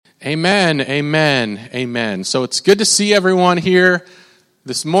Amen, amen, amen. So it's good to see everyone here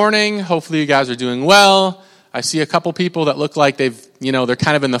this morning. Hopefully you guys are doing well. I see a couple people that look like they're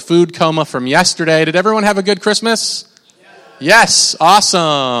kind of in the food coma from yesterday. Did everyone have a good Christmas? Yes,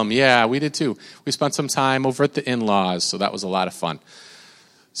 awesome. Yeah, we did too. We spent some time over at the in-laws, so that was a lot of fun.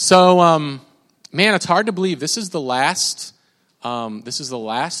 So, man, it's hard to believe this is the last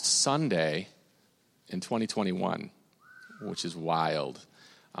Sunday in 2021, which is wild.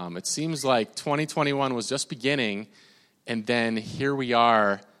 It seems like 2021 was just beginning, and then here we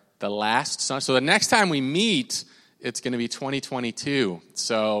are, the last Sunday. So the next time we meet, it's going to be 2022.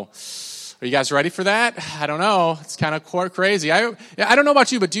 So are you guys ready for that? I don't know. It's kind of crazy. I don't know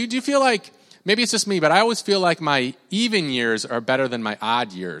about you, but do you feel like, maybe it's just me, but I always feel like my even years are better than my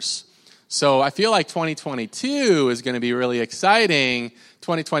odd years. So I feel like 2022 is going to be really exciting.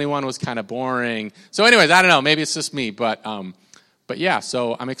 2021 was kind of boring. So anyways, I don't know. Maybe it's just me, but yeah,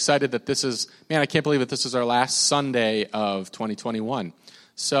 so I'm excited that I can't believe that this is our last Sunday of 2021.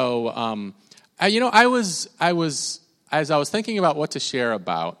 So, as I was thinking about what to share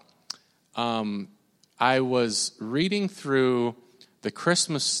about, I was reading through the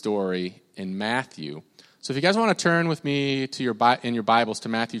Christmas story in Matthew. So if you guys want to turn with me to in your Bibles to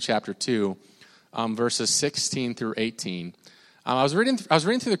Matthew chapter 2, verses 16 through 18. I was reading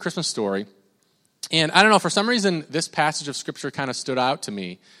through the Christmas story. And I don't know, for some reason, this passage of Scripture kind of stood out to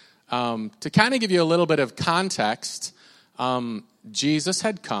me. To kind of give you a little bit of context, Jesus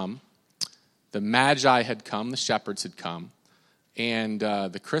had come, the Magi had come, the shepherds had come, and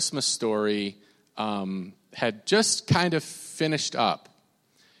the Christmas story had just kind of finished up.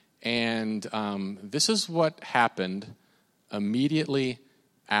 And this is what happened immediately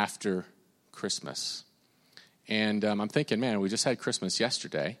after Christmas. And I'm thinking, man, we just had Christmas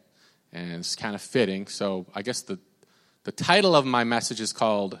yesterday. And it's kind of fitting. So I guess the title of my message is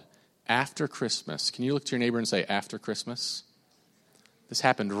called After Christmas. Can you look to your neighbor and say, After Christmas? This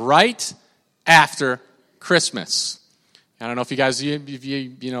happened right after Christmas. I don't know if you guys,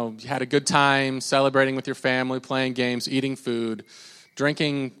 you had a good time celebrating with your family, playing games, eating food,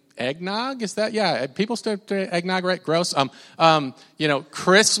 drinking eggnog. Is that, yeah, people still drink eggnog, right? Gross.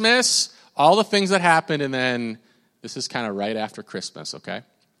 Christmas, all the things that happened, and then this is kind of right after Christmas, okay?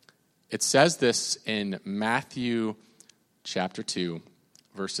 It says this in Matthew chapter 2,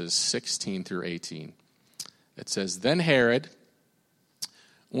 verses 16 through 18. It says, Then Herod,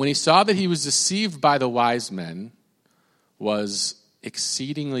 when he saw that he was deceived by the wise men, was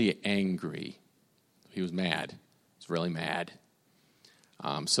exceedingly angry. He was mad. He was really mad.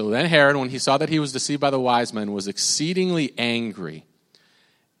 So then Herod, when he saw that he was deceived by the wise men, was exceedingly angry.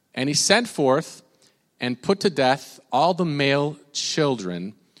 And he sent forth and put to death all the male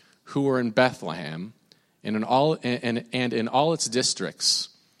children who were in Bethlehem and in all its districts,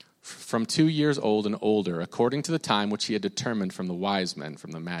 from 2 years old and older, according to the time which he had determined from the wise men,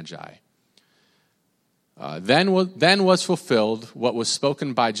 from the Magi. Then was fulfilled what was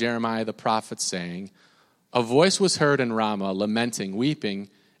spoken by Jeremiah the prophet, saying, A voice was heard in Ramah, lamenting, weeping,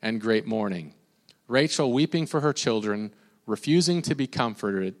 and great mourning. Rachel weeping for her children, refusing to be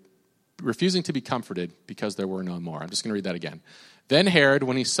comforted because there were no more. I'm just going to read that again. Then Herod,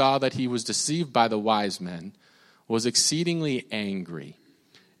 when he saw that he was deceived by the wise men, was exceedingly angry.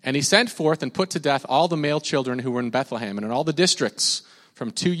 And he sent forth and put to death all the male children who were in Bethlehem and in all the districts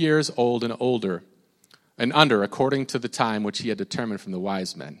from 2 years old and older and under, according to the time which he had determined from the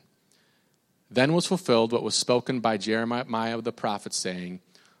wise men. Then was fulfilled what was spoken by Jeremiah the prophet, saying,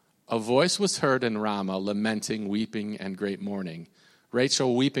 A voice was heard in Ramah, lamenting, weeping, and great mourning.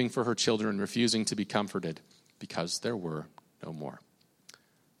 Rachel weeping for her children, refusing to be comforted, because there were no more.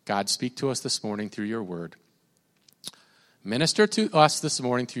 God, speak to us this morning through your word. Minister to us this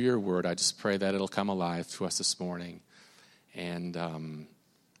morning through your word. I just pray that it'll come alive to us this morning. And in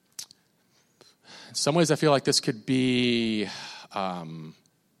some ways I feel like this could be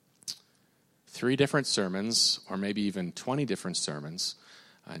 3 different sermons, or maybe even 20 different sermons.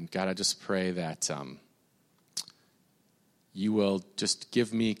 And God, I just pray that you will just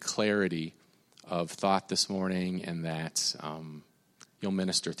give me clarity of thought this morning, and that you'll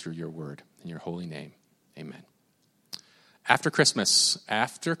minister through your word. In your holy name, amen. After Christmas.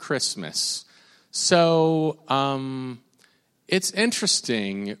 So it's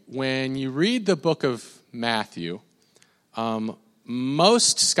interesting, when you read the book of Matthew,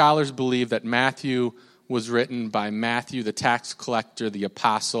 most scholars believe that Matthew was written by Matthew, the tax collector, the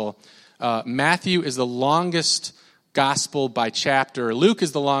apostle. Matthew is the longest gospel by chapter. Luke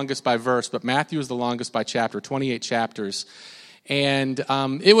is the longest by verse, but Matthew is the longest by chapter, 28 chapters. And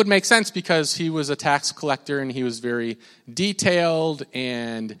it would make sense because he was a tax collector and he was very detailed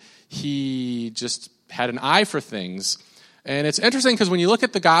and he just had an eye for things. And it's interesting because when you look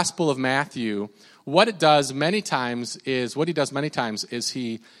at the Gospel of Matthew, what he does many times is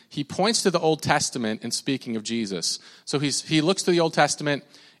he points to the Old Testament in speaking of Jesus. So he looks to the Old Testament,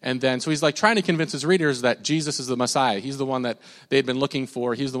 and then so he's like trying to convince his readers that Jesus is the Messiah. He's the one that they'd been looking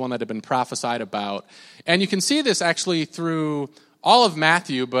for. He's the one that had been prophesied about. And you can see this actually through all of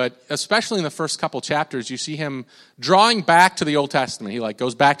Matthew, but especially in the first couple chapters, you see him drawing back to the Old Testament. He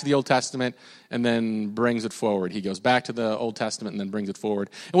goes back to the Old Testament and then brings it forward. He goes back to the Old Testament and then brings it forward.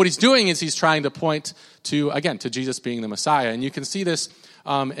 And what he's doing is he's trying to point to Jesus being the Messiah. And you can see this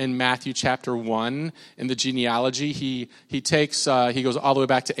in Matthew chapter 1 in the genealogy. He goes all the way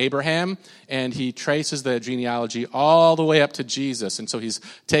back to Abraham, and he traces the genealogy all the way up to Jesus. And so he's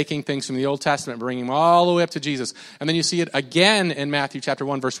taking things from the Old Testament, bringing them all the way up to Jesus. And then you see it again in Matthew chapter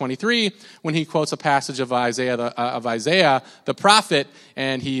 1, verse 23, when he quotes a passage of Isaiah the prophet,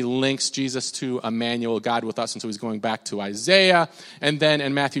 and he links Jesus to Emmanuel, God with us. And so he's going back to Isaiah. And then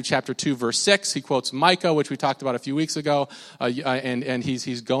in Matthew chapter 2, verse 6, he quotes Micah, which we talked about a few weeks ago, and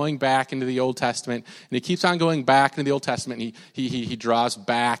he's going back into the Old Testament, and he keeps on going back into the Old Testament, and he draws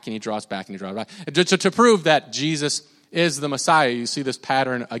back, and he draws back, and he draws back. To prove that Jesus is the Messiah, you see this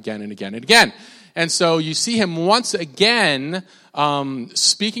pattern again and again and again. And so you see him once again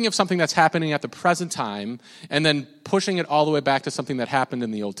speaking of something that's happening at the present time and then pushing it all the way back to something that happened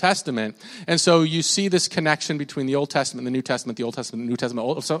in the Old Testament. And so you see this connection between the Old Testament and the New Testament, the Old Testament and the New Testament,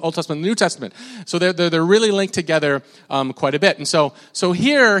 Old Testament and the New Testament. So they're really linked together quite a bit. And so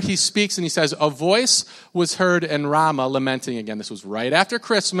here he speaks and he says, a voice was heard in Ramah lamenting. Again, this was right after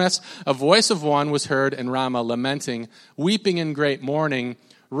Christmas. A voice of one was heard in Ramah lamenting, weeping in great mourning,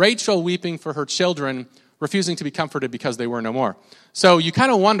 Rachel weeping for her children, refusing to be comforted because they were no more. So you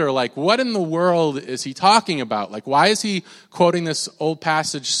kind of wonder, what in the world is he talking about? Why is he quoting this Old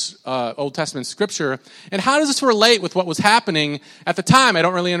Testament scripture? And how does this relate with what was happening at the time? I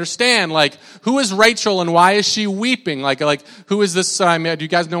don't really understand. Who is Rachel and why is she weeping? Who is this? Do you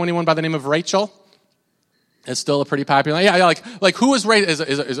guys know anyone by the name of Rachel? It's still a pretty popular. Yeah. Who is Rachel?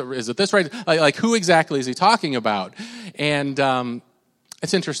 Is it this Rachel? Who exactly is he talking about? And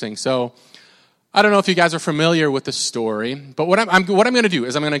it's interesting. So I don't know if you guys are familiar with the story, but what I'm going to do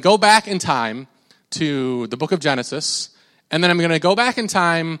is I'm going to go back in time to the book of Genesis, and then I'm going to go back in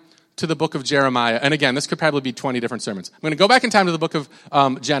time to the book of Jeremiah. And again, this could probably be 20 different sermons. I'm going to go back in time to the book of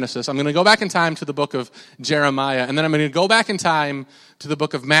Genesis. I'm going to go back in time to the book of Jeremiah, and then I'm going to go back in time to the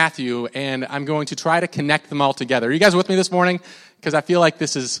book of Matthew, and I'm going to try to connect them all together. Are you guys with me this morning? Because I feel like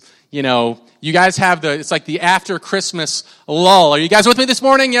this is, you guys have it's like the after Christmas lull. Are you guys with me this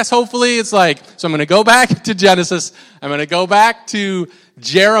morning? Yes, hopefully. So I'm going to go back to Genesis. I'm going to go back to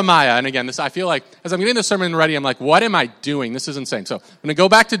Jeremiah. And again, I feel like as I'm getting the sermon ready, I'm like, what am I doing? This is insane. So I'm going to go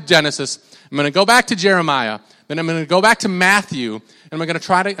back to Genesis. I'm going to go back to Jeremiah. Then I'm going to go back to Matthew. And I'm going to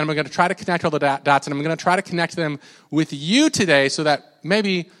try to connect all the dots. And I'm going to try to connect them with you today so that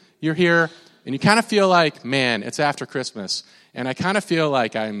maybe you're here and you kind of feel like, man, it's after Christmas. And I kind of feel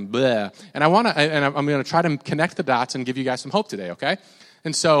like I'm bleh. And I'm going to try to connect the dots and give you guys some hope today, okay?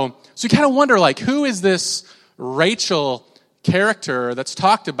 And so you kind of wonder, who is this Rachel character that's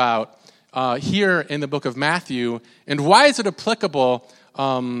talked about here in the book of Matthew, and why is it applicable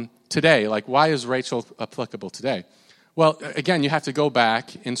today? Why is Rachel applicable today? Well, again, you have to go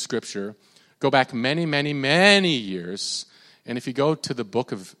back in Scripture, go back many, many, many years, and if you go to the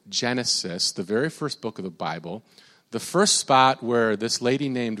book of Genesis, the very first book of the Bible, the first spot where this lady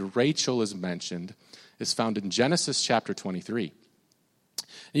named Rachel is mentioned is found in Genesis chapter 23. And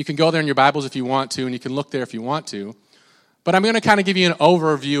you can go there in your Bibles if you want to, and you can look there if you want to. But I'm going to kind of give you an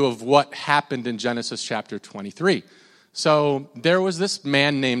overview of what happened in Genesis chapter 23. So there was this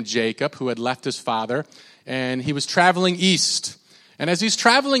man named Jacob who had left his father, and he was traveling east. And as he's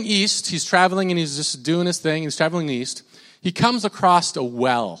traveling east, he's traveling and he's just doing his thing. He's traveling east. He comes across a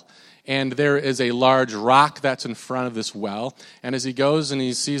well. And there is a large rock that's in front of this well. And as he goes and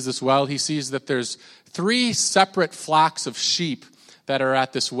he sees this well, he sees that there's 3 separate flocks of sheep that are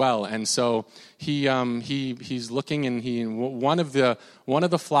at this well. And so he's looking, and one of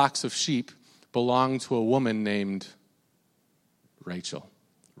the flocks of sheep belonged to a woman named Rachel.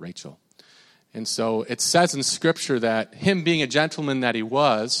 And so it says in Scripture that him being a gentleman that he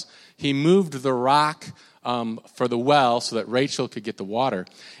was, he moved the rock for the well so that Rachel could get the water.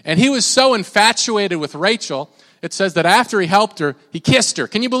 And he was so infatuated with Rachel, it says that after he helped her, he kissed her.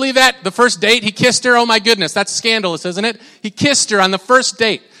 Can you believe that? The first date, he kissed her? Oh my goodness, that's scandalous, isn't it? He kissed her on the first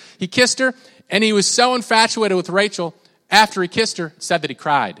date. He kissed her, and he was so infatuated with Rachel, after he kissed her, it said that he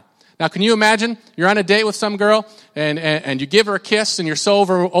cried. Now, can you imagine? You're on a date with some girl, and you give her a kiss, and you're so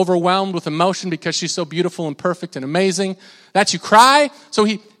overwhelmed with emotion because she's so beautiful and perfect and amazing that you cry. So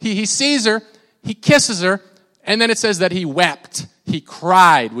he sees her, he kisses her, and then it says that he wept. He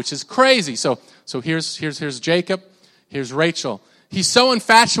cried, which is crazy. So here's Jacob, here's Rachel. He's so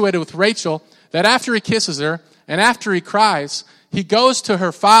infatuated with Rachel that after he kisses her and after he cries, he goes to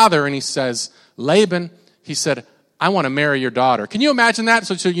her father and he says, Laban, he said, I want to marry your daughter. Can you imagine that?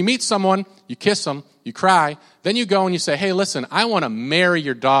 So you meet someone, you kiss them, you cry, then you go and you say, hey, listen, I want to marry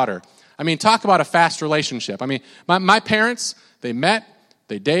your daughter. I mean, talk about a fast relationship. I mean, my parents, they met,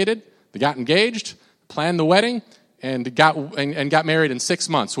 they dated, they got engaged, planned the wedding, and got married in 6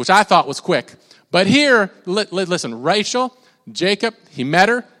 months, which I thought was quick. But here, listen, Rachel, Jacob, he met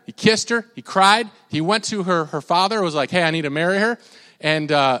her, he kissed her, he cried, he went to her father, was like, hey, I need to marry her. And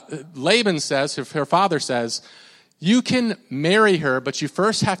Laban says, her father says, you can marry her, but you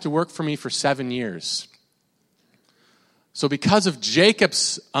first have to work for me for 7 years. So because of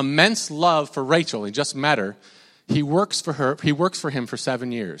Jacob's immense love for Rachel, he just met her, he works for him for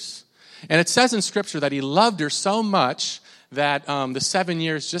 7 years. And it says in Scripture that he loved her so much that the 7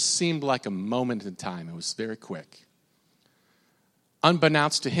 years just seemed like a moment in time. It was very quick.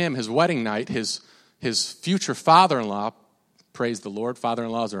 Unbeknownst to him, his wedding night, his future father-in-law, praise the Lord,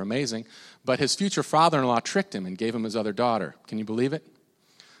 father-in-laws are amazing, but his future father-in-law tricked him and gave him his other daughter. Can you believe it?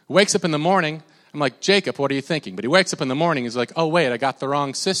 He wakes up in the morning. I'm like, Jacob, what are you thinking? But he wakes up in the morning. He's like, oh, wait, I got the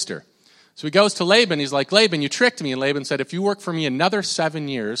wrong sister. So he goes to Laban. He's like, Laban, you tricked me. And Laban said, if you work for me another 7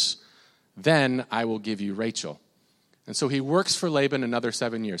 years, then I will give you Rachel. And so he works for Laban another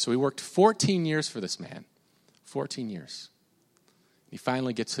 7 years. So he worked 14 years for this man. 14 years. He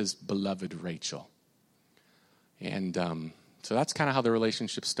finally gets his beloved Rachel. And so that's kind of how the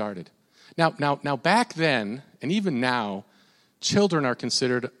relationship started. Now, back then, and even now, children are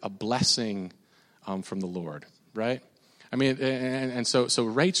considered a blessing from the Lord, right? I mean, and so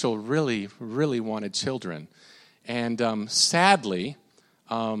Rachel really, really wanted children. And sadly,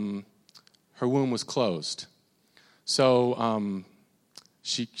 her womb was closed. So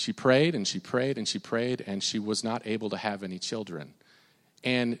she prayed and she prayed and she prayed, and she was not able to have any children.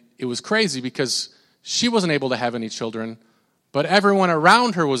 And it was crazy because she wasn't able to have any children, but everyone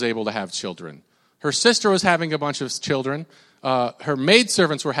around her was able to have children. Her sister was having a bunch of children. Her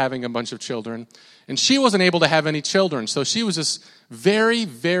maidservants were having a bunch of children. And she wasn't able to have any children. So she was just very,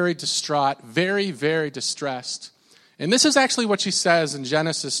 very distraught, very, very distressed. And this is actually what she says in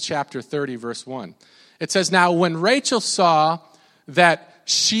Genesis chapter 30, verse 1. It says, now when Rachel saw that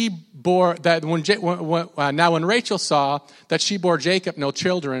when Rachel saw that she bore Jacob no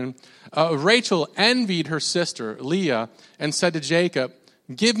children, Rachel envied her sister Leah and said to Jacob,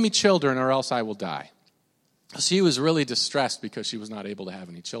 give me children or else I will die. She was really distressed because she was not able to have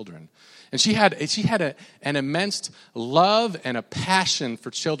any children. And she had an immense love and a passion for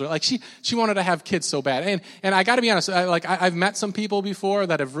children. Like she wanted to have kids so bad. And I got to be honest, I've met some people before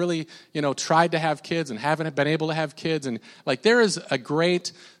that have really, tried to have kids and haven't been able to have kids. And like there is a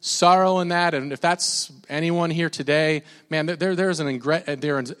great sorrow in that. And if that's anyone here today, man, there is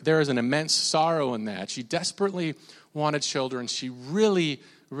an immense sorrow in that. She desperately wanted children. She really,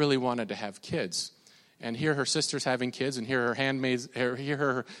 really wanted to have kids. And here her sister's having kids, and here her handmaids are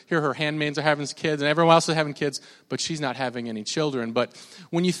having kids, and everyone else is having kids, but she's not having any children. But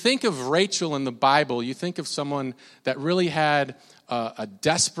when you think of Rachel in the Bible, you think of someone that really had a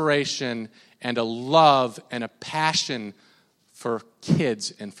desperation and a love and a passion for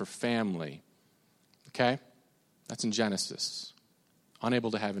kids and for family. Okay? That's in Genesis. Unable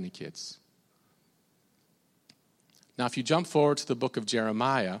to have any kids. Now, if you jump forward to the book of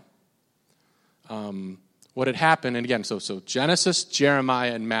Jeremiah, what had happened, and again, so Genesis,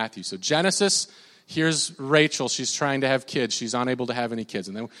 Jeremiah, and Matthew. So Genesis, here's Rachel. She's trying to have kids. She's unable to have any kids.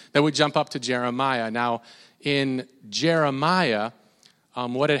 And then we jump up to Jeremiah. Now, in Jeremiah,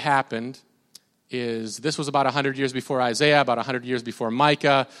 what had happened is this was about 100 years before Isaiah, about 100 years before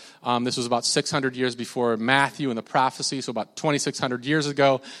Micah. This was about 600 years before Matthew and the prophecy, so about 2,600 years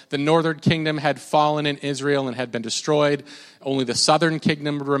ago. The northern kingdom had fallen in Israel and had been destroyed. Only the southern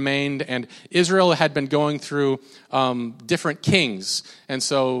kingdom remained, and Israel had been going through different kings. And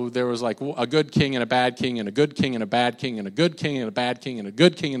so there was like a good king and a bad king and a good king and a bad king and a good king and a bad king and a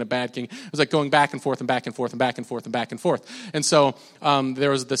good king and a bad king. It was like going back and forth and back and forth and back and forth and back and forth. And so there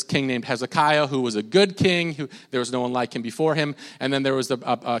was this king named Hezekiah who who was a good king. There was no one like him before him. And then there was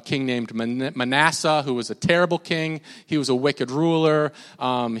a king named Manasseh, who was a terrible king. He was a wicked ruler.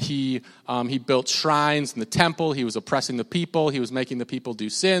 He built shrines in the temple. He was oppressing the people. He was making the people do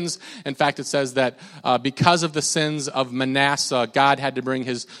sins. In fact, it says that because of the sins of Manasseh, God had to bring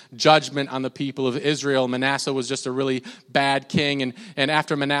his judgment on the people of Israel. Manasseh was just a really bad king. And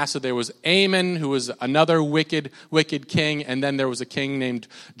after Manasseh, there was Amon, who was another wicked king. And then there was a king named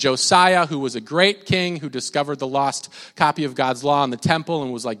Josiah, who was a great king who discovered the lost copy of God's law in the temple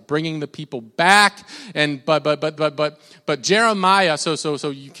and was like bringing the people back. And but Jeremiah, so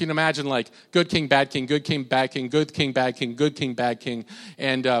you can imagine like good king, bad king, good king, bad king, good king, bad king, good king, bad king.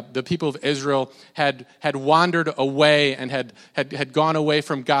 And the people of Israel had wandered away and had gone away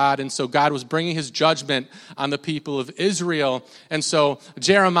from God. And so God was bringing his judgment on the people of Israel. And so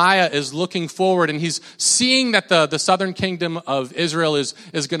Jeremiah is looking forward, and he's seeing that the southern kingdom of Israel is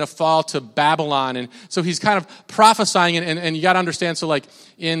going to fall to Babylon. And so he's kind of prophesying, and you got to understand, so like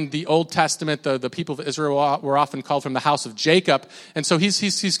in the Old Testament, the people of Israel were often called from the house of Jacob. And so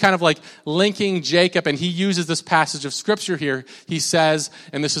he's kind of like linking Jacob, and he uses this passage of scripture here. He says,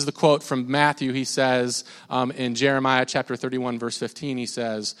 and this is the quote from Matthew, he says in Jeremiah chapter 31, verse 15, he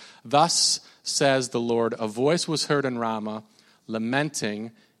says, "Thus says the Lord, a voice was heard in Ramah,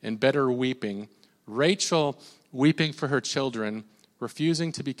 lamenting and bitter weeping, Rachel weeping for her children,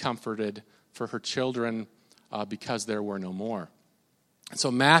 refusing to be comforted for her children because there were no more." And so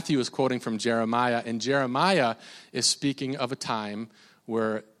Matthew is quoting from Jeremiah, and Jeremiah is speaking of a time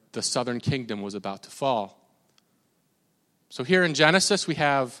where the southern kingdom was about to fall. So here in Genesis, we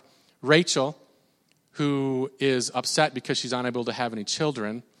have Rachel, who is upset because she's unable to have any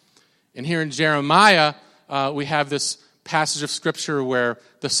children. And here in Jeremiah, we have this passage of scripture where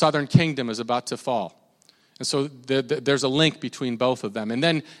the southern kingdom is about to fall. And so there's a link between both of them. And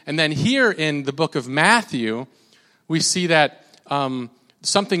then here in the book of Matthew, we see that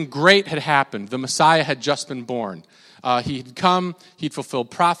something great had happened. The Messiah had just been born. He'd come, he'd fulfilled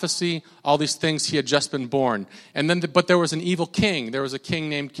prophecy, all these things, he had just been born. And then, but there was an evil king. There was a king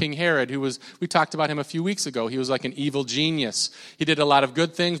named King Herod we talked about him a few weeks ago. He was like an evil genius. He did a lot of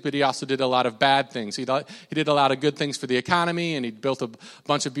good things, but he also did a lot of bad things. He did a lot of good things for the economy, and he built a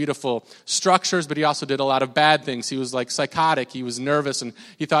bunch of beautiful structures, but he also did a lot of bad things. He was like psychotic, he was nervous, and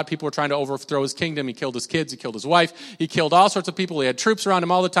he thought people were trying to overthrow his kingdom. He killed his kids, he killed his wife, he killed all sorts of people. He had troops around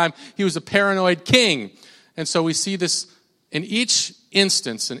him all the time. He was a paranoid king. And so we see this in each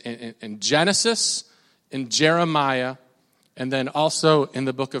instance in Genesis, in Jeremiah, and then also in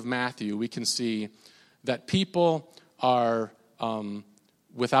the book of Matthew. We can see that people are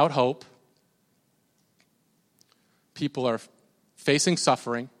without hope. People are facing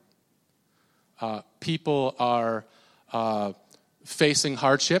suffering. People are facing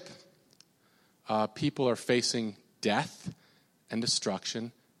hardship. People are facing death and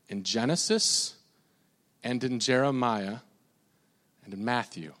destruction in Genesis and in Jeremiah and in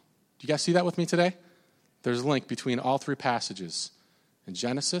Matthew. Do you guys see that with me today? There's a link between all three passages in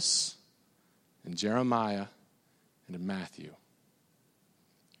Genesis, in Jeremiah, and in Matthew.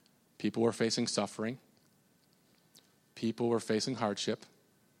 People were facing suffering. People were facing hardship.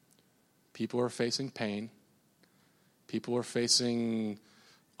 People were facing pain. People were facing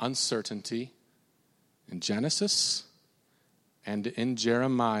uncertainty in Genesis and in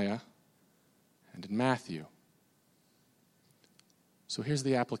Jeremiah and in Matthew. So here's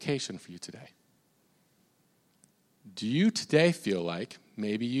the application for you today. Do you today feel like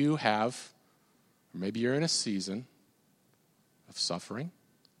maybe you have, or maybe you're in a season of suffering?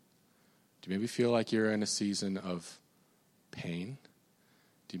 Do you maybe feel like you're in a season of pain?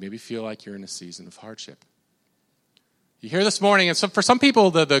 Do you maybe feel like you're in a season of hardship? You hear this morning, and for some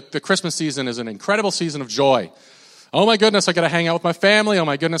people, the Christmas season is an incredible season of joy. Oh my goodness, I got to hang out with my family. Oh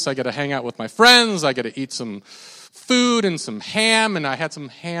my goodness, I got to hang out with my friends. I got to eat some food and some ham, and I had some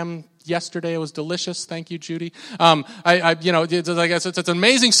ham yesterday. It was delicious. Thank you, Judy. It's an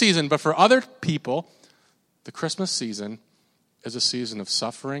amazing season, but for other people, the Christmas season is a season of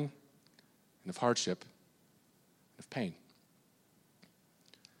suffering and of hardship and of pain.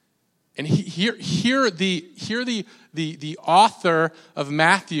 And here the author of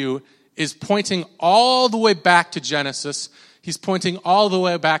Matthew is pointing all the way back to Genesis. He's pointing all the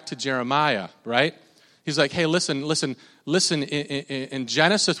way back to Jeremiah, right? He's like, hey, listen. In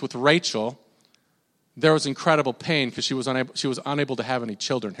Genesis with Rachel, there was incredible pain because she was unable to have any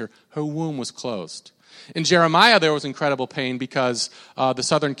children. Her womb was closed. In Jeremiah, there was incredible pain because the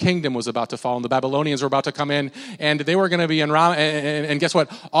southern kingdom was about to fall, and the Babylonians were about to come in, and they were going to be in Ramah. And guess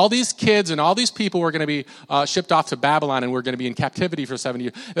what? All these kids and all these people were going to be shipped off to Babylon, and were going to be in captivity for 70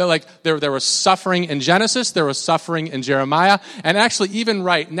 years. There was suffering in Genesis, there was suffering in Jeremiah, and actually even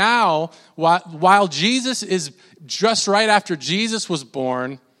right now, while Jesus is just right after Jesus was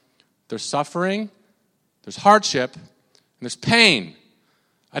born, there's suffering, there's hardship, and there's pain.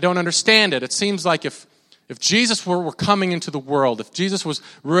 I don't understand it. It seems like if Jesus were coming into the world, if Jesus was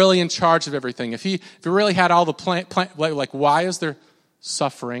really in charge of everything, if he really had all the plan, why is there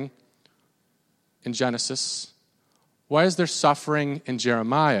suffering in Genesis? Why is there suffering in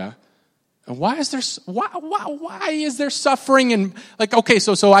Jeremiah? And why is there suffering in, okay,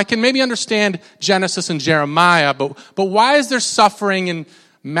 so I can maybe understand Genesis and Jeremiah, but why is there suffering in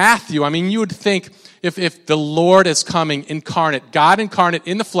Matthew? I mean, you would think if the Lord is coming incarnate, God incarnate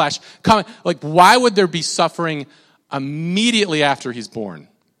in the flesh, coming, why would there be suffering immediately after he's born?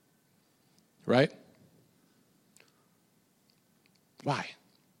 Right? Why?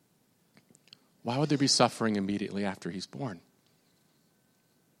 Why would there be suffering immediately after he's born?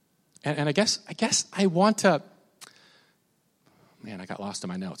 And I guess I want to, man, I got lost in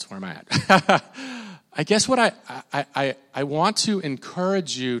my notes. Where am I at? I guess what I want to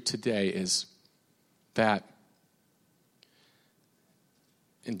encourage you today is that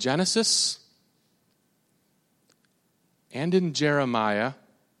in Genesis and in Jeremiah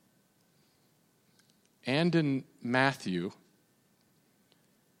and in Matthew,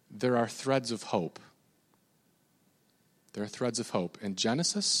 there are threads of hope. There are threads of hope in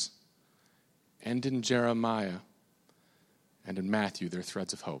Genesis and in Jeremiah and in Matthew. There are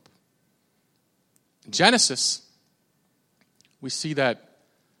threads of hope. In Genesis, we see that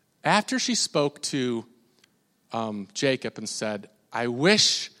after she spoke to Jacob and said, I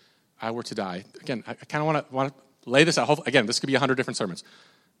wish I were to die. Again, I kind of want to lay this out. Again, this could be 100 different sermons.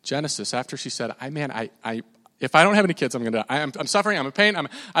 Genesis, after she said, if I don't have any kids, I'm going to die. I'm suffering, I'm in pain,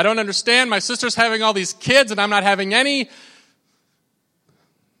 I don't understand. My sister's having all these kids and I'm not having any.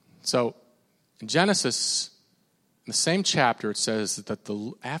 So in Genesis, in the same chapter, it says that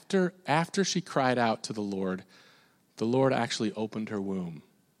after she cried out to the Lord actually opened her womb.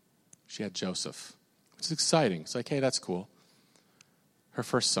 She had Joseph, which is exciting. It's like, hey, that's cool. Her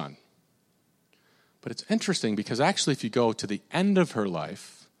first son. But it's interesting because actually if you go to the end of her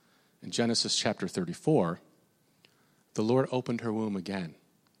life, in Genesis chapter 34, the Lord opened her womb again.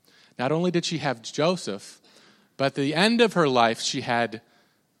 Not only did she have Joseph, but at the end of her life, she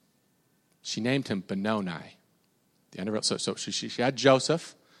named him Benoni. The end of her, so she had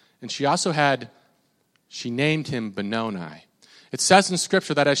Joseph, and she named him Benoni. It says in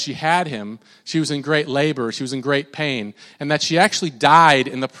Scripture that as she had him, she was in great labor, she was in great pain, and that she actually died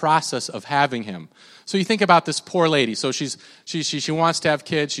in the process of having him. So you think about this poor lady. So she wants to have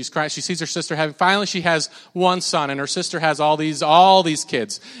kids. She's crying. She sees her sister having. Finally, she has one son, and her sister has all these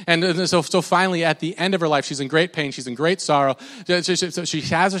kids. And so finally, at the end of her life, she's in great pain. She's in great sorrow. So she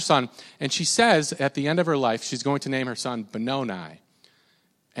has her son, and she says at the end of her life, she's going to name her son Benoni.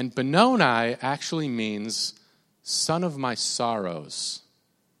 And Benoni actually means son of my sorrows.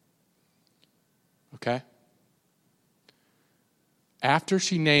 Okay? After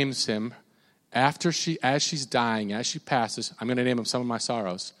she names him, as she's dying, as she passes, I'm going to name him son of my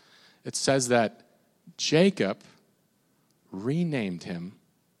sorrows. It says that Jacob renamed him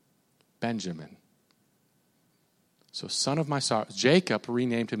Benjamin. So son of my sorrows. Jacob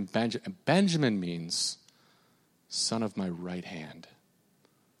renamed him Benjamin. Benjamin means son of my right hand.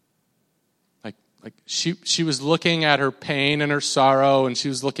 Like she was looking at her pain and her sorrow, and she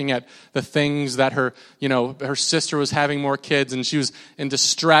was looking at the things that her sister was having more kids, and she was in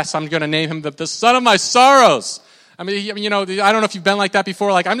distress. I'm going to name him the son of my sorrows. I mean, I don't know if you've been like that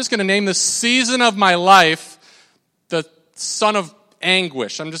before. Like, I'm just going to name this season of my life the son of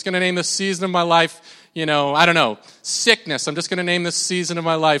anguish. I'm just going to name this season of my life, sickness. I'm just going to name this season of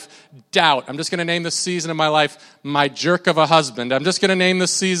my life doubt. I'm just going to name this season of my life my jerk of a husband. I'm just going to name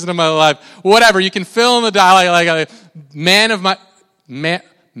this season of my life whatever. You can fill in the dialogue, man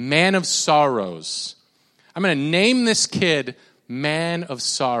of sorrows. I'm going to name this kid man of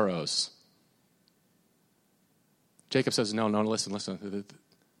sorrows. Jacob says, no, listen.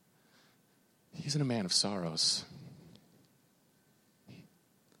 He's a man of sorrows.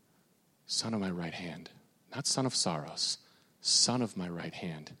 Son of my right hand. Not son of sorrows. Son of my right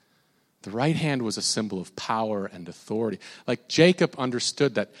hand. The right hand was a symbol of power and authority. Like Jacob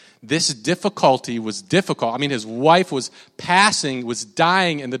understood that this difficulty was difficult. I mean, his wife was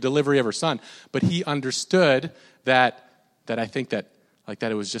dying in the delivery of her son. But he understood that I think that like that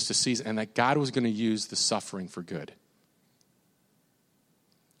it was just a season, and that God was going to use the suffering for good.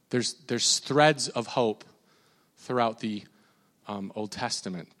 There's threads of hope throughout the Old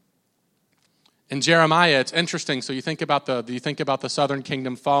Testament. In Jeremiah, it's interesting. So you think about the southern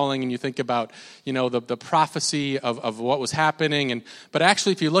kingdom falling, and you think about, the prophecy of what was happening. But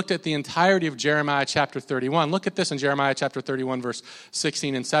actually, if you looked at the entirety of Jeremiah chapter 31, look at this in Jeremiah chapter 31, verse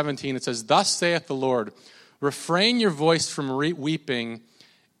 16 and 17. It says, "Thus saith the Lord, refrain your voice from weeping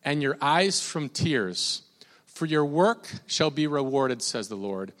and your eyes from tears. For your work shall be rewarded, says the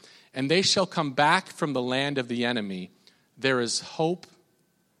Lord, and they shall come back from the land of the enemy. There is hope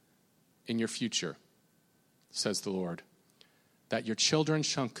in your future, says the Lord, that your children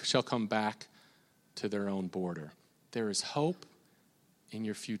shall come back to their own border." There is hope in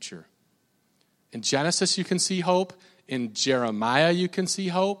your future. In Genesis, you can see hope. In Jeremiah, you can see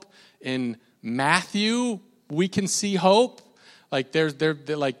hope. In Matthew, we can see hope. Like there's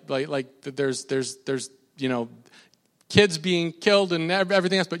kids being killed and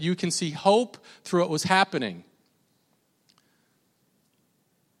everything else, but you can see hope through what was happening.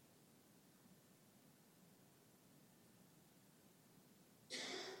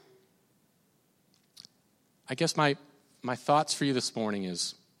 I guess my thoughts for you this morning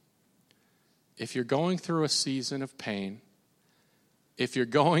is, if you're going through a season of pain, if you're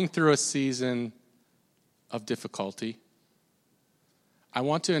going through a season of difficulty, I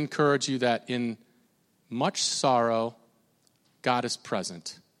want to encourage you that in much sorrow, God is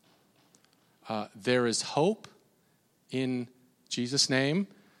present. There is hope in Jesus' name.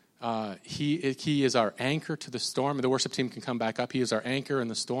 He is our anchor to the storm. The worship team can come back up. He is our anchor in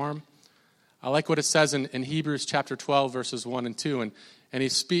the storm. I like what it says in Hebrews chapter 12, verses 1 and 2.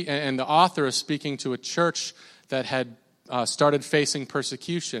 And the author is speaking to a church that had started facing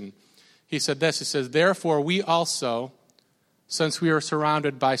persecution. He said this, he says, "Therefore we also, since we are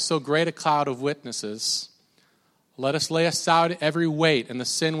surrounded by so great a cloud of witnesses, let us lay aside every weight and the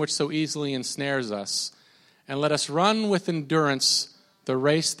sin which so easily ensnares us, and let us run with endurance the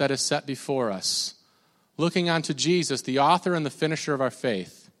race that is set before us, looking unto Jesus, the author and the finisher of our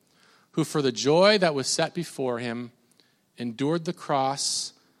faith, who for the joy that was set before him endured the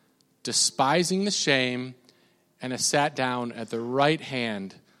cross, despising the shame, and has sat down at the right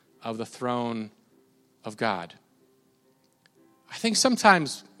hand of the throne of God." I think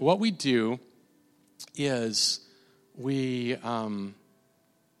sometimes what we do is we kind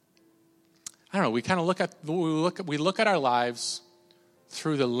of look at our lives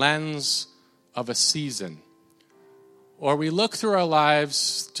through the lens of a season. Or we look through our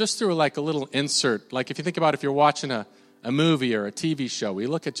lives just through like a little insert. Like if you think about if you're watching a movie or a TV show, we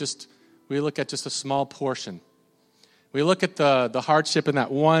look at just a small portion. We look at the hardship in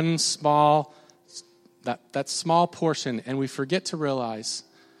that one small that small portion, and we forget to realize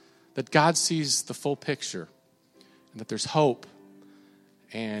that God sees the full picture, and that there's hope,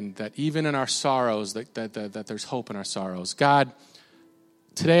 and that even in our sorrows, that there's hope in our sorrows. God,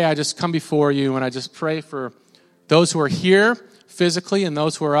 today I just come before you, and I just pray for those who are here physically and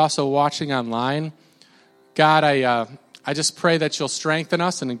those who are also watching online. God, I just pray that you'll strengthen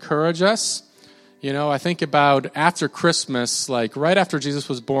us and encourage us. I think about after Christmas, like right after Jesus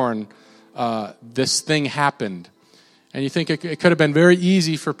was born, this thing happened. And you think it could have been very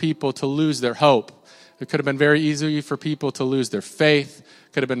easy for people to lose their hope. It could have been very easy for people to lose their faith.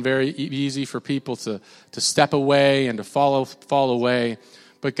 It could have been very easy for people to step away and to fall away.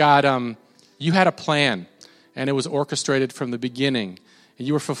 But God, you had a plan, and it was orchestrated from the beginning. And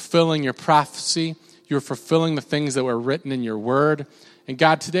you were fulfilling your prophecy. You were fulfilling the things that were written in your word. And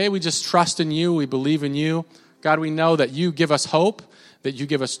God, today we just trust in you. We believe in you. God, we know that you give us hope, that you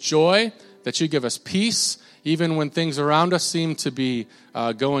give us joy, that you give us peace, even when things around us seem to be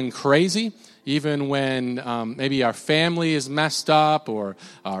going crazy, even when maybe our family is messed up or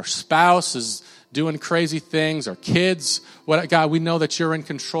our spouse is doing crazy things, our kids. God, we know that you're in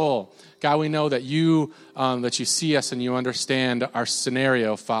control. God, we know that you see us and you understand our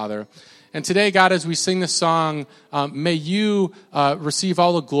scenario, Father. And today, God, as we sing this song, may you receive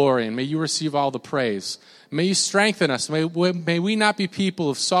all the glory and may you receive all the praise. May you strengthen us. May we not be people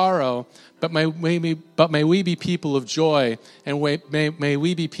of sorrow, but may we be people of joy, and may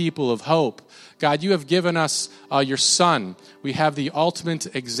we be people of hope. God, you have given us your Son. We have the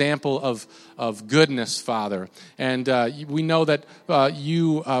ultimate example of goodness, Father. And we know that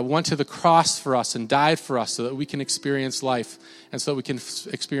you went to the cross for us and died for us so that we can experience life, and so we can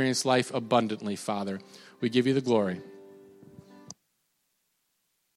experience life abundantly, Father. We give you the glory.